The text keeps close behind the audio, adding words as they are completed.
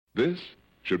This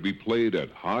should be played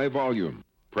at high volume,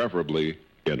 preferably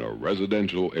in a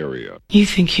residential area. You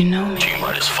think you know me?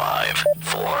 T-minus 5,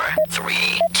 4,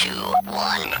 3, 2,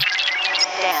 1.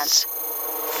 Dance.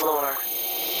 Floor.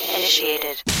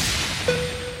 Initiated.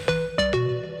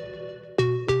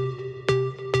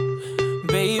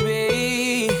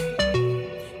 Baby,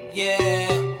 yeah.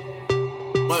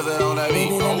 What's that on that beat?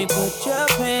 Baby, let me put your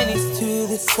panties to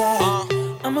the side.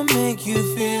 I'ma make you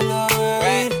feel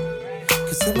alright.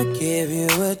 Cause I'ma give you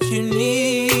what you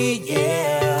need,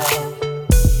 yeah.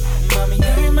 Mommy,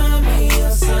 you remind me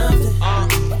of something,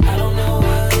 but I don't know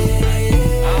what it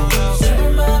is. You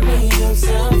remind me of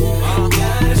something, you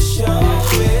gotta show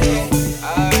me.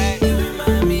 Alright. You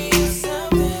remind me of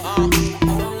something, I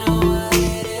don't know what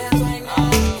it is right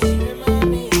now. You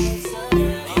remind me of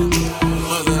something.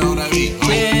 What's that on that beat?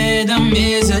 Rhythm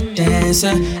is a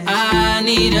dancer, I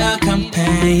need a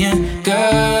companion.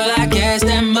 Girl, I guess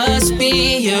that must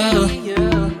be you.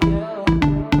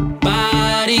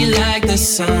 Body like the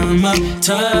summer,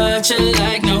 touch it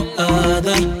like no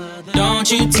other.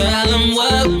 Don't you tell them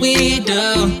what we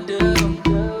do.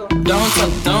 Don't tell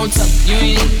them, don't tell them, you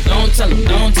ain't need. Don't tell them,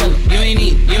 don't tell them, you ain't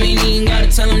need. You ain't even gotta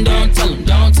tell them, don't tell them,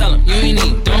 don't tell them, you ain't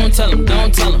need. Don't tell them,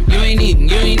 don't tell them, you ain't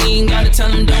need. You ain't even gotta tell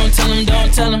them, don't tell them,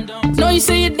 don't tell them. Know you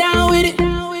say you're down with it.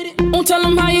 Won't tell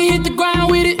them how you hit the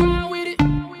ground with it.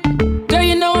 Girl,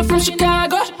 you know I'm from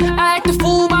Chicago. I act a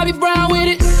fool, Bobby Brown with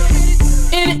it.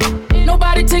 In it,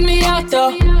 nobody take me out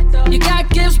though. You got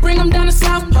gifts, bring them down to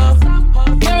South Pole.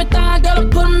 Marathon, gotta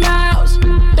put them out.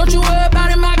 Don't you worry about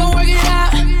him, I gon' work it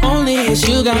out. Only it's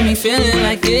you got me feeling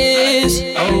like this.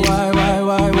 Oh, why?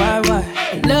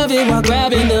 Love it while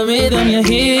grabbing the rhythm, your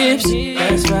hips.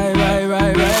 That's right.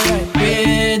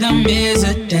 Rhythm is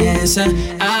a dancer,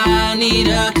 I need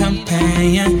a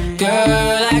companion.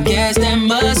 Girl, I guess that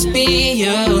must be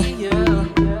you.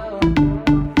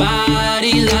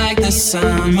 Body like the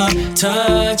summer,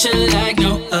 touch it like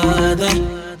no other.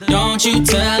 Don't you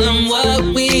tell them what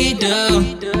we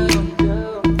do.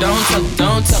 Don't tell them,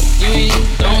 don't tell them, you ain't need.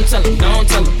 Don't tell them, don't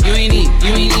tell them, you ain't need.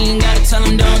 You ain't even gotta tell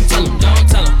them, don't tell them, don't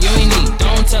tell them, you ain't need.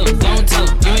 Don't tell them, don't tell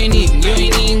them, you ain't need. You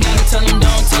ain't even gotta tell them,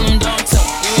 don't tell them, don't tell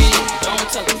them, you ain't need. Don't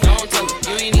tell them, don't tell them,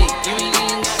 you ain't need. You ain't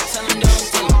even gotta tell them, don't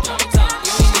tell them, don't tell them,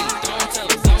 you ain't need. Don't tell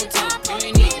them, don't tell them, you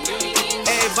ain't need. You ain't even.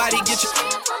 Everybody get your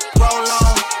roll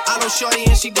on. I know shorty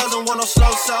and she doesn't want no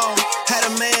slow song. Had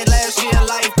a man last year,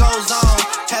 life goes on.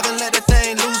 Haven't let the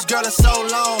thing loose, girl, in so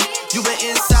long. You been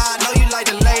inside, know you like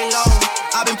to lay low.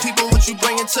 I've been peeping what you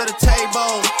bringing to the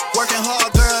table. Working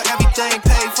hard, girl, everything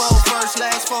paid for. First,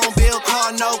 last phone bill,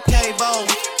 car, no cable.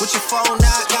 With your phone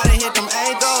out, gotta hit them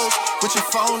angles. With your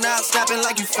phone out, snapping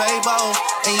like you Fable.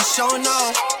 And you showing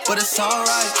off, but it's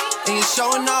alright. And you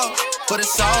showing off, but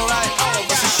it's alright.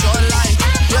 It's a short life,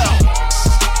 yeah.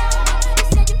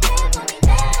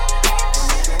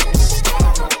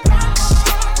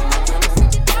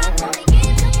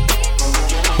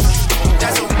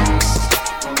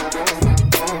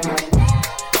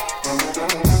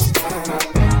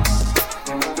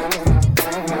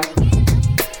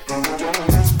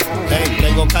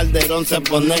 Calderón se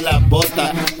pone las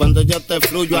botas cuando yo te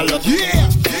fluyo a los.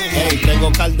 Hey,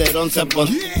 tengo Calderón se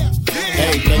pone.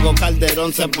 Hey, tengo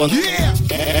Calderón se pone.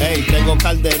 Hey, tengo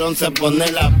Calderón se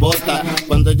pone las botas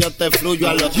cuando yo te fluyo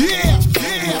a los.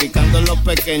 Picando los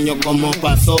pequeños como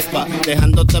pa' sopa,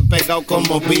 dejándote pegado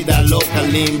como vida loca.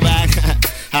 Lean back,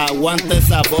 aguanta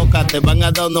esa boca, te van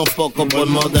a dar unos pocos por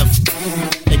moda.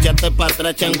 Échate pa'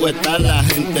 atrás, changueta, la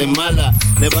gente mala.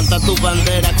 Levanta tu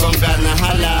bandera con ganas,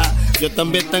 jala. Yo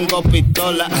también tengo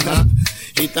pistola,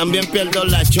 y también pierdo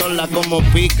la chola como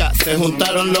pica. Se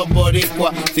juntaron los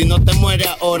boricuas, si no te mueres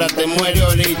ahora, te mueres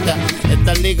ahorita.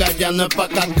 Esta liga ya no es pa'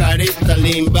 cascarita.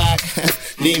 Lean back,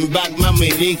 mami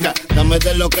rica. Dame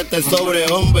de lo que te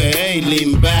sobre, hombre, hey,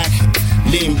 lean back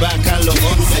a los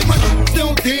 11.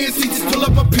 Don't dance, he just pull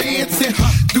up her pants and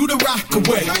do the rock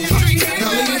away. Now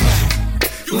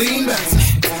lean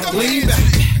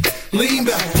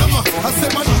back, come on. I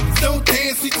said my don't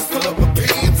dance, he just pull up her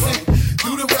pants and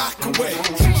do the rock away.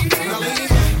 Now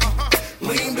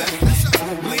lean back.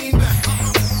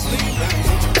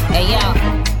 Hey yo,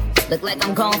 look like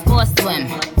I'm going for a swim.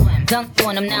 Dunked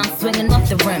on him, now I'm swinging off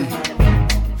the rim.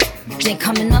 They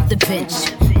coming off the bench,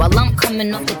 while I'm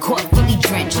coming off the court fully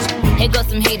drenched. Here goes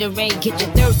some haterade, get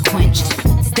your thirst quenched.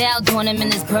 Style doing him in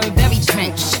this Burberry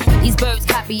trench. These birds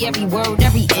copy every word,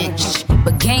 every inch.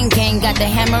 But gang got the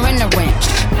hammer and the wrench.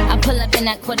 I pull up in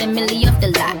that $250,000 off the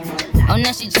lot. Oh,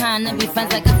 now she tryna be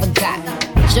friends like I forgot.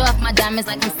 Show off my diamonds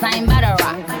like I'm signed by the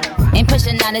rock. Ain't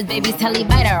pushing out his baby's telly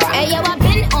by the rock. Hey yo, I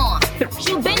been on,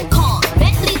 you been con.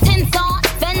 Bentley tints on,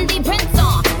 Fendi prints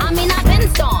on. I mean I been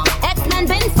windstorm. X-Men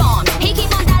been formed. He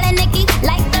keep on dialing Nicky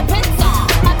like the Prince song.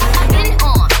 I've been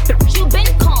on, you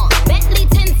been calm. Bentley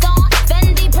tints on,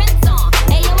 Fendi prints on.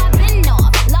 Ayo, I've been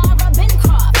off, Laura been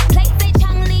crossed. Play say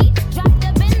Chang Lee, drop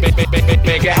the bin.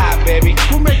 Make it hot, baby.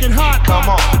 Who make it hot? Come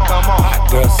on. Hot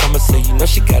girl, summer, so you know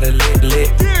she got it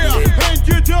lit. Yeah, and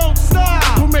you don't stop.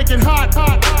 Who make it hot?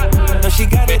 No, she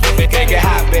got it lit. Make it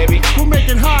hot, baby. Who make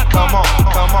it hot? Come on.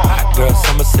 Hot girl,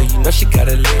 summer, so you know she got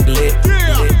it lit.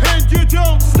 Yeah, and you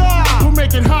don't stop. Who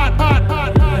make it hot?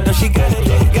 No, she got it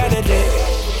lit.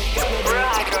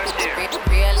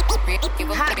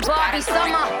 Hot Barbie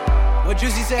summer. What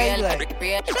Juicy say? Like,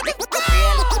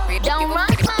 Don't run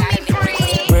from me,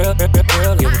 free. Real,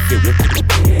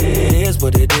 it is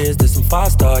what it is, there's some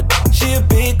 5-star. She a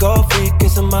big old freak,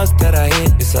 it's a must that I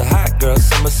hit. It's a hot girl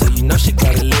summer, so you know she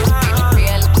got it lit.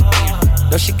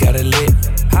 No, she got it lit.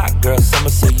 Hot girl summer,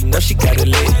 so you know she got it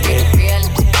lit. Yeah.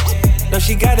 No,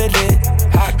 she got it lit.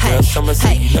 Hot girl summer, so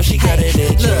you know she got it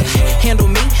lit. Look, handle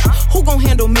me? Who gon'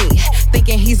 handle me?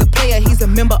 Thinking he's a player, he's a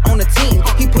member on the team.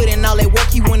 He put in all that work,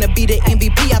 he wanna be the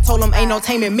MVP. I told him ain't no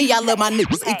taming me, I love my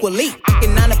niggas equally.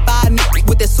 Fucking 9 to 5 niggas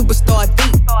with that superstar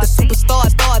beat. The superstar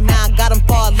star, now I got him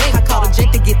far late. I called a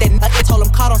Jake to get that nut. I told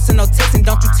him call, don't send no text, and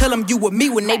don't you tell him you with me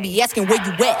when they be asking where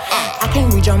you at. I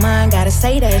can't read your mind, gotta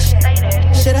say that shit.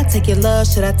 Should I take your love,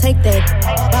 should I take that?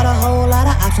 Got a whole lot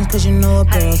of options, cause you know a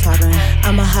girl's hopping.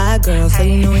 I'm a high girl, so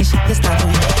you know ain't shit to stop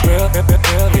me.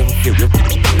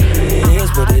 It is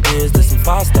what it is, there's some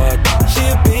 5-star. She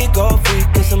a big old freak,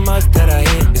 it's a must that I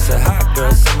hit. It's a hot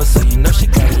girl summer, so you know she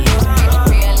got it lit.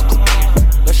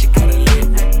 No, she got it lit.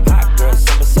 Hot girl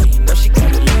summer, so you know she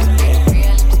got it lit.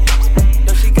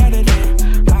 No, she got it lit.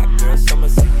 Hot girl summer,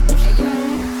 so you know she got it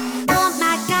lit. Oh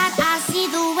my God, I see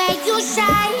the way you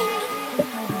shine.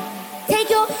 Take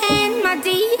your hand, my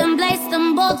dear, and place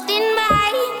them both in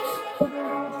mine.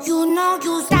 You know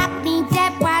you stopped me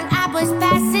dead while I was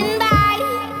passing by.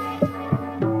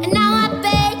 And now I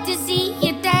beg to see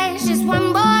you dance just one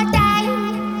more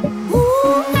time.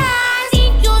 Ooh, I see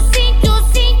you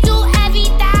every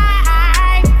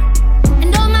time.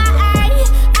 And oh my,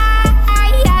 I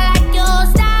like your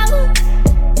style.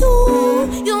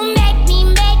 You make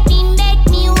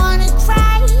me wanna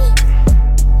cry.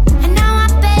 And now I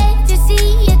beg to see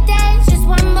you dance just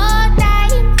one more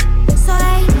time. So I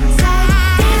say,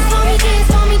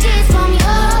 dance for me,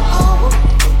 oh.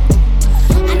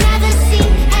 I never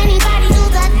seen anybody do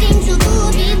the things you do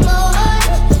before.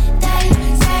 They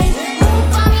say, move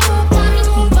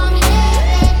for me, yeah.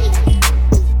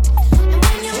 And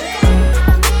when you come,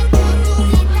 I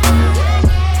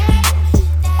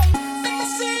make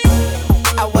you do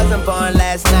it. I wasn't born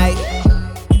last night.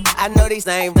 I know these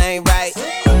names ain't right.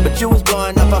 But you was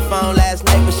blowing up her phone last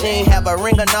night. But she ain't have a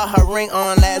ring or not her ring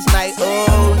on last night.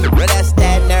 Ooh, but that's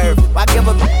that nerve. Why give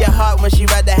a bitch your heart when she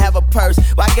rather have a purse?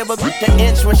 Why give a bitch an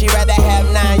inch when she rather have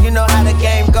 9? You know how the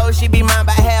game goes, she be mine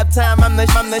by halftime. I'm the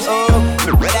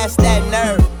ooh, but that's that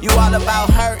nerve. You all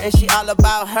about her and she all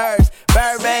about hers.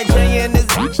 Birdman Jr. and this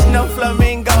bitch, no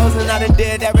flamingos. And I done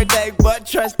did every day but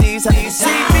trust these.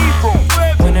 See me from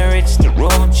when I reach the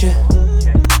road, you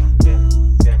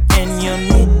and your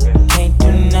need can't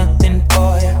do nothing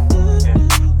for you.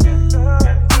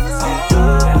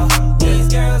 These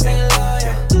girls ain't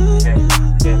loyal.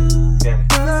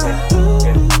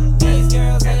 These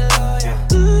girls ain't loyal.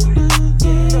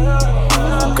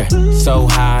 Okay, so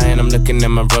high and I'm looking at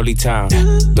my rollie time.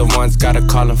 The ones gotta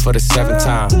call him for the 7th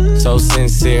time. So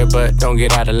sincere, but don't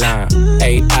get out of line.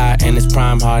 AI and it's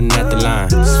prime hard at the line.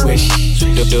 Swish.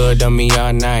 Do it on me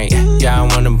all night. Yeah, I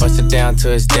wanna bust it down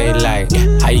till it's daylight.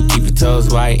 How you keep your toes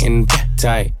white and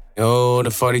tight? Oh,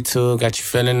 the 42 got you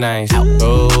feeling nice.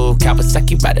 Oh,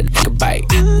 Kawasaki by the take a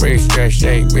bite. Rich, stretch,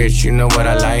 shake, rich, you know what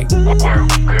I like.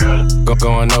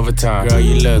 Going overtime. Girl,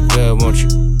 you look good, won't you?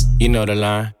 You know the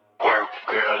line. Work,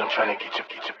 girl, I'm trying to get you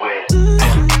wet.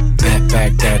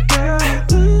 Back that.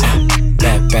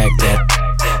 Back that.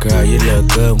 Girl, you look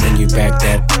good when you back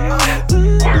that.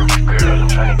 Work, girl, I'm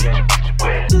trying to get you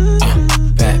wet.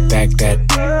 Back that.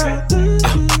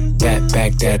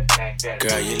 Back that.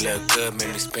 Girl, you look good,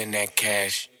 make me spend that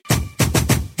cash.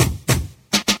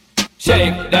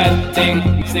 Shake that thing,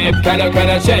 see kinda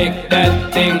shake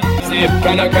that thing, see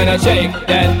kinda shake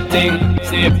that thing,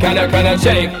 see kinda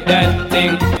shake that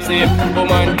thing, see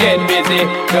woman get busy,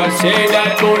 just shake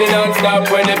that booty non-stop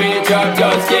when the beat drop,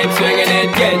 just keep swinging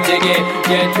it, get jiggy,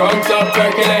 get drunk up,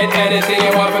 percolate anything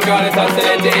you want, because it's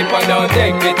oscillate if I don't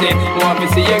take pity, want to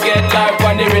see you get life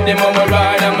on the rhythm of my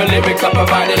ride, and my lyrics up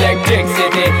about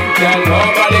electricity, then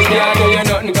nobody can do you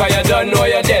nothing, cause you don't know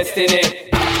your destiny.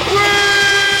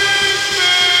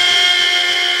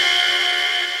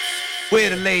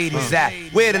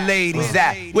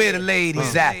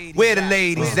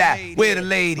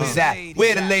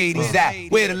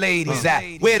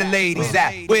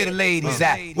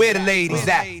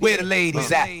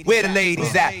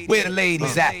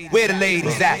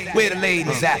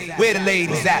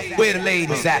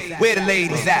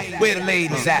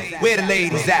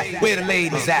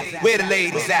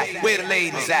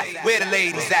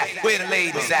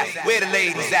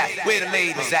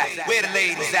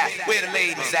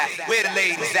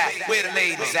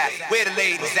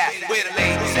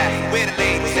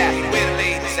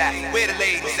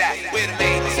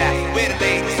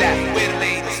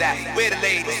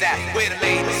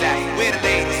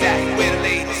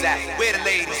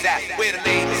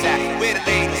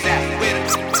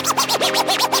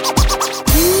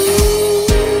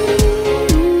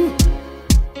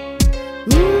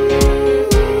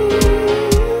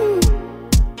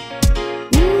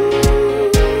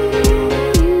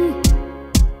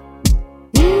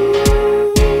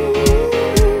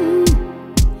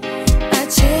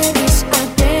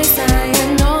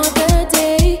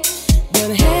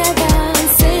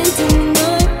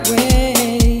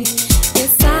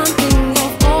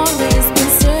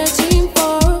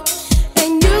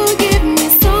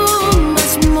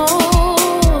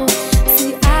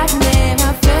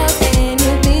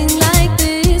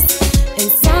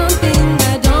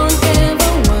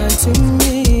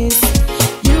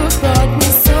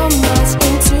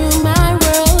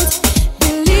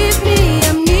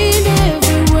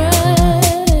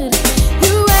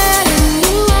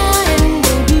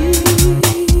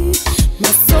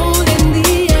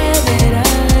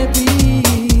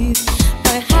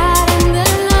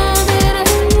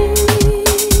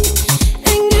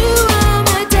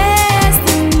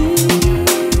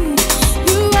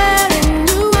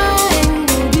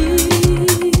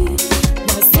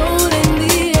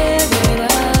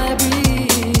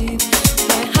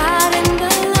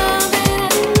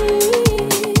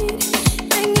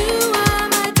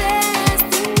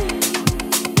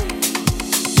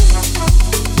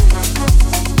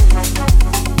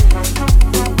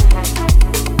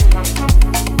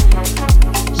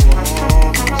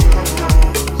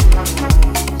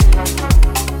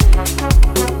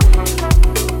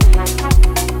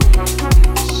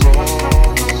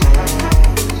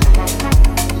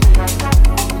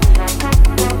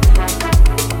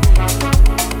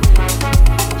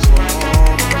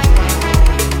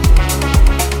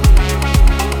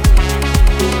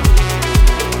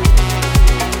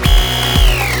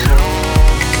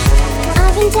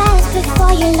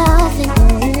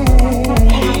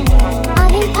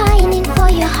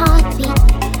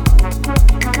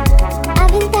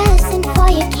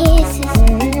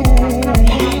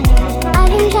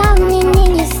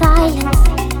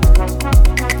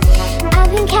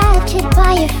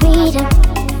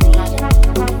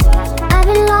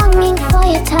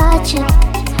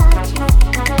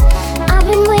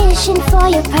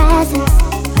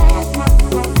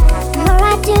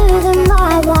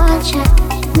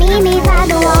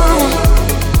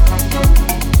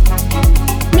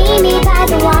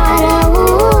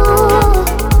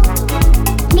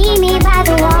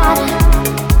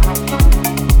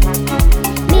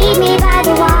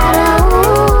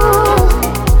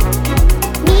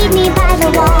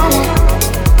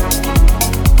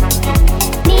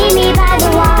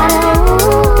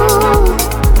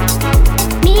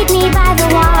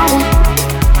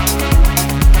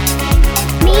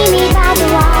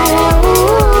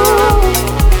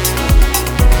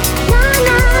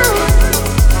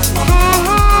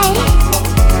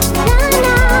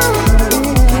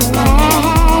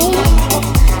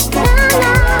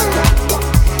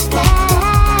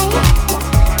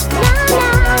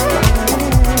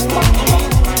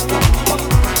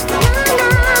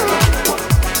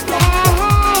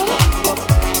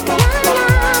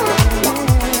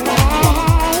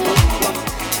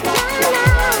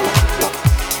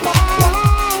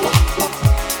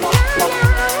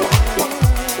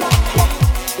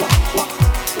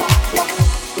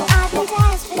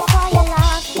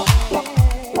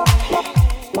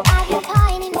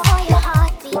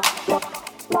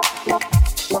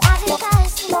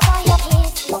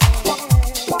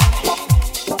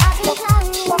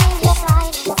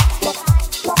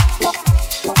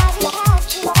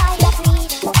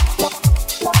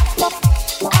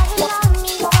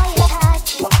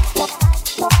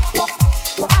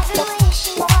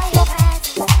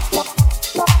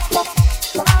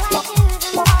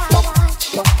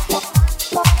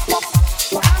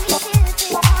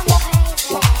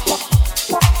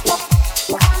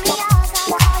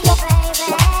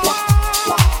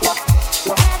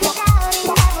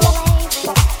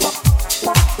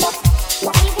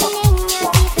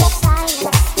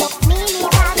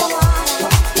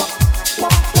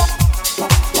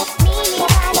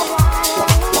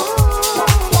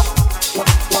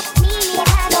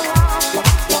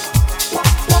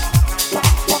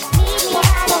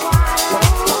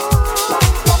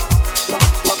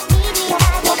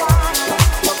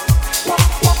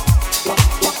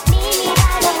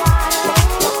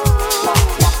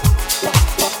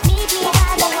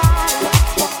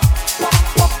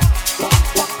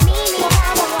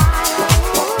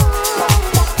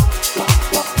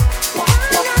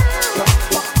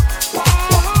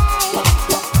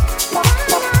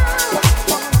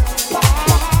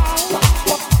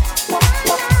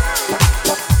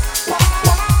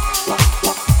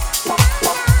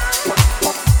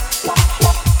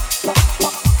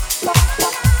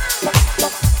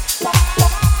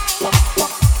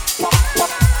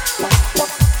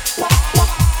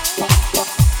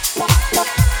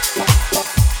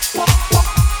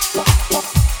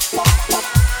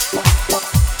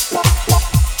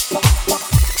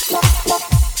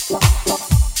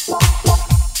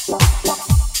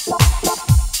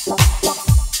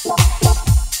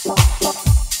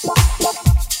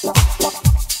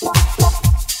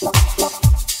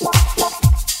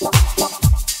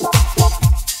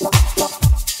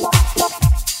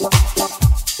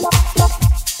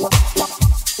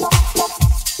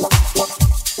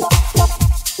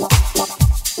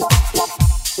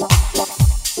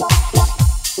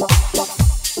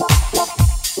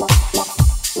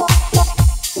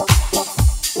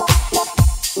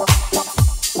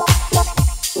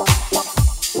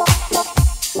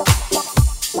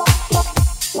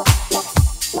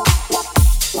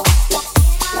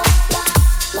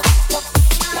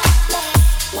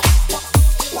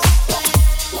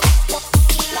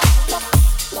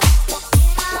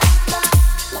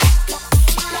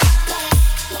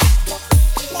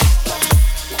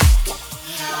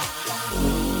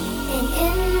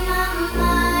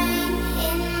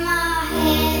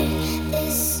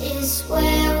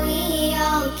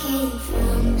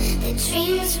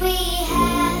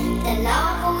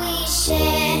 love we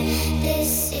share.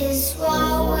 This is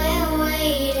what we're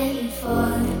waiting for.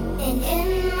 And in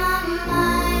my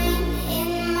mind,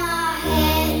 in my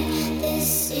head,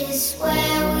 this is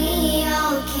where we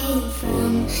all came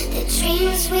from. The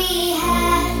dreams we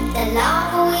had, the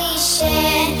love we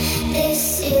share. This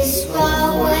is what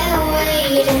we're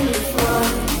waiting for.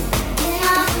 In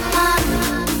my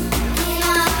mind, in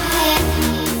my head,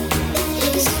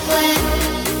 this is where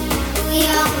we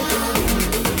all come.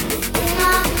 In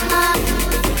my mind,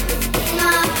 in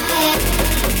my head,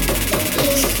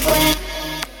 this is where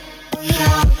we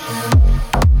all come.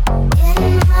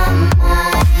 In my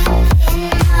mind, in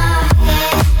my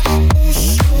head, this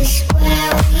is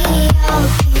where we all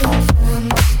came from.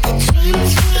 The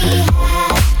dreams we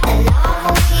had, the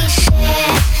love we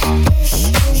share. This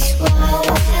is what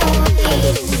we're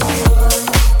waiting for.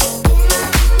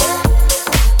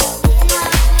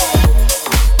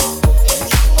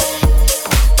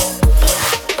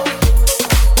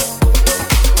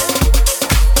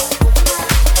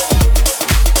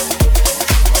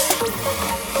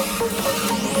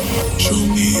 Show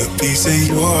me a piece of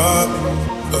your heart,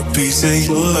 a piece of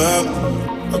your love.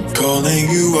 I'm calling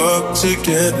you up to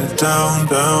get down,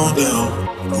 down, down.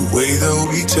 The way that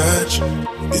we touch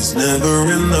is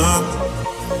never enough.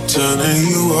 Turning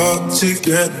you up to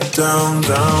get down,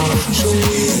 down. Show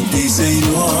me a piece of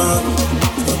your heart,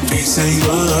 a piece of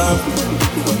your love.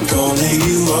 I'm calling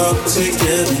you up to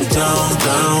get down,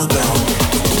 down, down.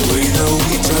 The way that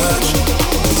we touch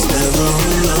is never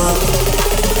enough.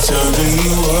 Turning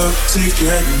you up to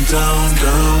getting down,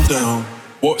 down, down.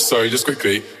 What? Sorry, just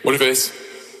quickly. What if it's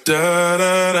da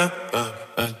da da da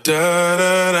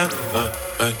da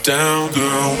da down,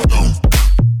 down,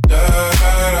 da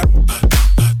da da.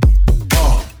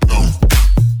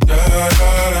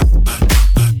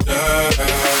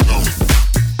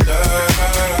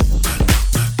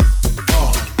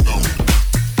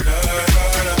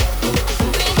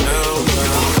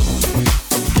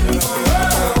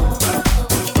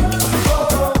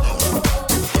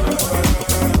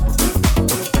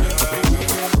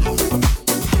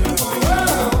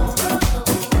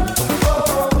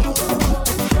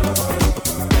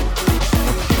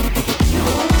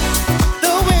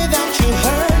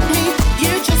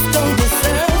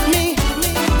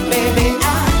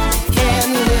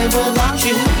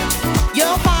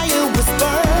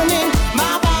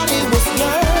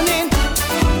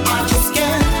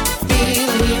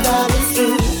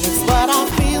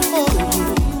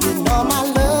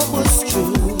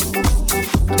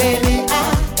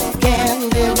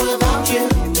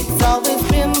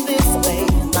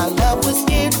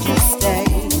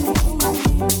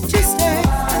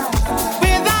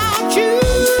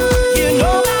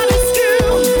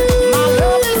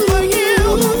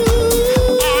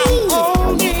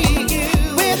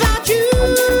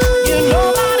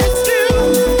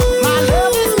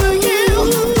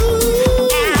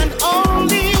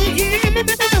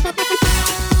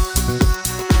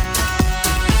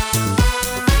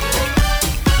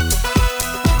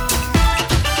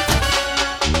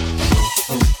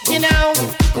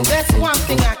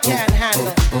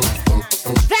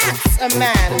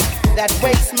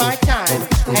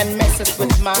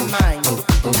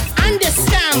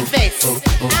 Understand this,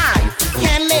 I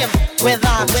can't live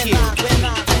without you.